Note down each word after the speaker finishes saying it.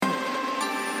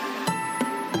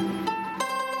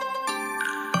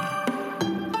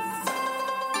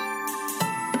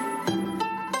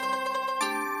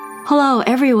Hello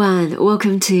everyone,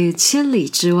 welcome to 千里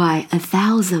之外,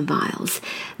 1,000 miles.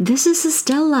 This is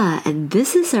Stella and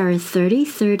this is our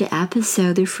 33rd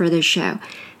episode for the show.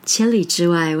 千里之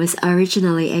外 was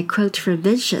originally a quote from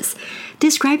Mencius,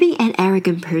 describing an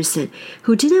arrogant person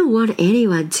who didn't want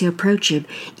anyone to approach him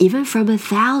even from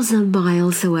 1,000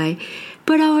 miles away.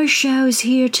 But our show is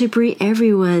here to bring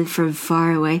everyone from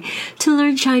far away to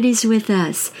learn Chinese with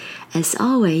us. As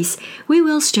always, we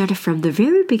will start from the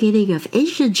very beginning of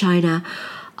ancient China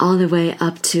all the way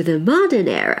up to the modern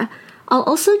era. I'll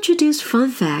also introduce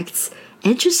fun facts,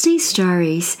 interesting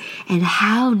stories, and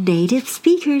how native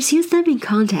speakers use them in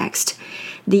context.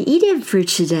 The idiom for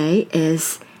today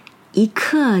is 一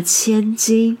刻千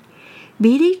金,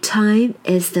 meaning time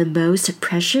is the most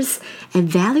precious and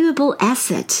valuable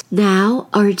asset. Now,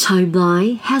 our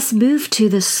timeline has moved to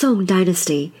the Song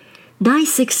Dynasty,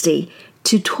 960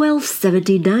 to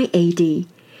 1279 AD.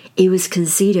 It was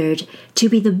considered to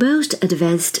be the most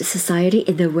advanced society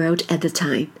in the world at the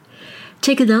time.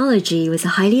 Technology was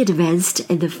highly advanced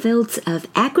in the fields of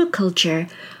agriculture,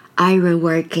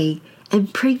 ironworking,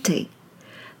 and printing.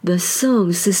 The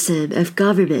Song system of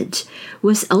government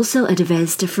was also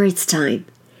advanced for its time.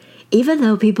 Even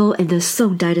though people in the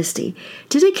Song dynasty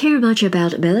didn't care much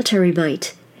about military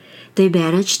might, they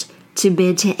managed to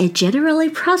maintain a generally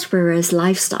prosperous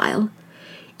lifestyle.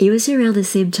 It was around the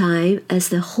same time as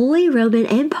the Holy Roman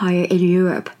Empire in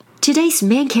Europe. Today's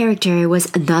main character was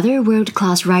another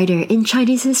world-class writer in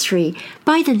Chinese history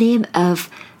by the name of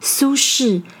Su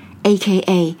Shi,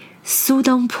 aka Su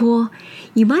Dongpo.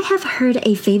 You might have heard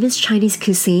a famous Chinese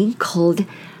cuisine called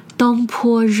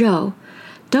Dongpo Rou,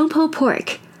 Dongpo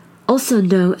pork, also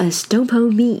known as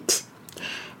Dongpo meat.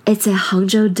 It's a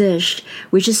Hangzhou dish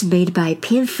which is made by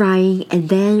pan frying and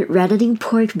then reddening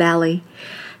pork belly.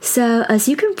 So, as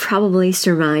you can probably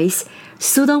surmise,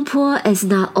 Su Dongpo is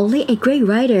not only a great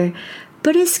writer,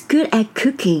 but is good at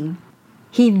cooking.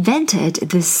 He invented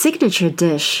the signature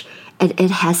dish, and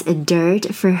it has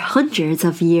endured for hundreds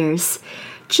of years,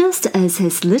 just as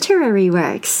his literary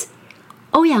works.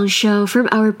 Ouyang Shou from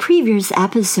our previous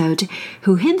episode,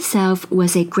 who himself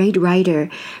was a great writer,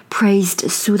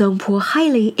 praised Su Dongpo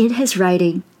highly in his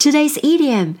writing. Today's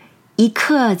idiom, 一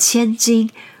刻千金,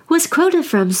 was quoted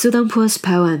from Su Dongpo's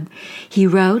poem. He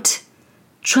wrote,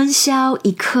 春宵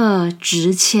一刻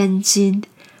值千金.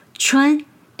 春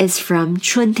is from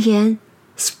春天,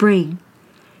 spring.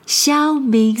 宵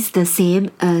means the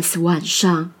same as 晚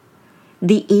上,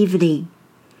 the evening.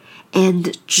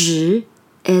 And 值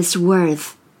is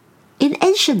worth. In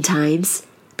ancient times,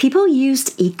 people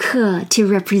used 一刻 to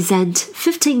represent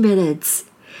 15 minutes.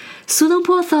 Su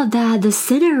Dongpo thought that the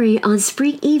scenery on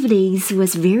spring evenings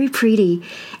was very pretty,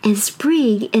 and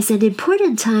spring is an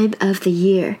important time of the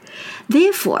year.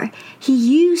 Therefore, he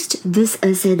used this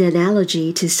as an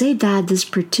analogy to say that this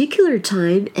particular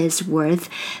time is worth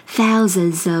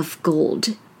thousands of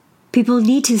gold. People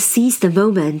need to seize the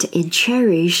moment and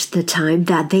cherish the time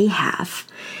that they have.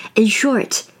 In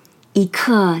short, 一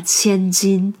刻千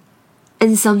金.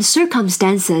 In some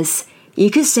circumstances, you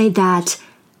could say that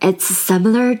it's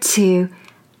similar to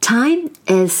time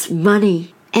is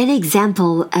money. An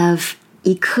example of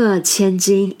一刻千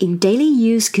金 in daily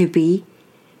use could be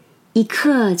一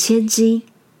刻千金,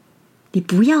 你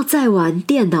不要再玩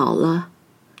电脑了.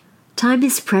 Time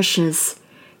is precious.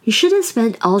 You shouldn't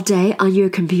spend all day on your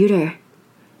computer.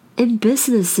 In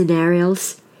business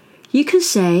scenarios, you could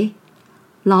say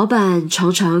老板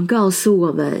常常告诉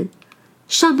我们，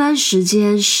上班时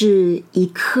间是一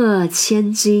刻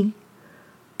千金。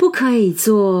不可以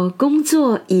做工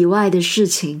作以外的事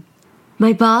情.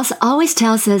 My boss always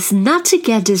tells us not to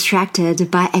get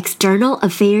distracted by external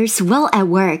affairs while at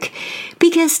work,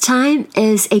 because time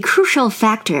is a crucial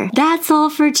factor. That's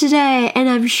all for today, and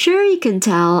I'm sure you can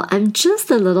tell I'm just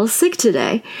a little sick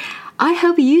today. I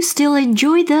hope you still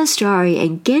enjoyed the story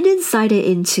and get insight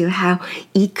into how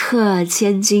一刻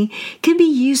千金 can be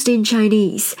used in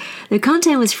Chinese. The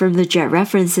content was from the Jet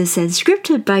References and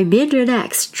scripted by Mandarin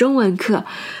X 中文课.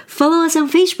 Follow us on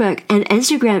Facebook and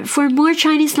Instagram for more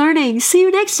Chinese learning. See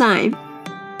you next time!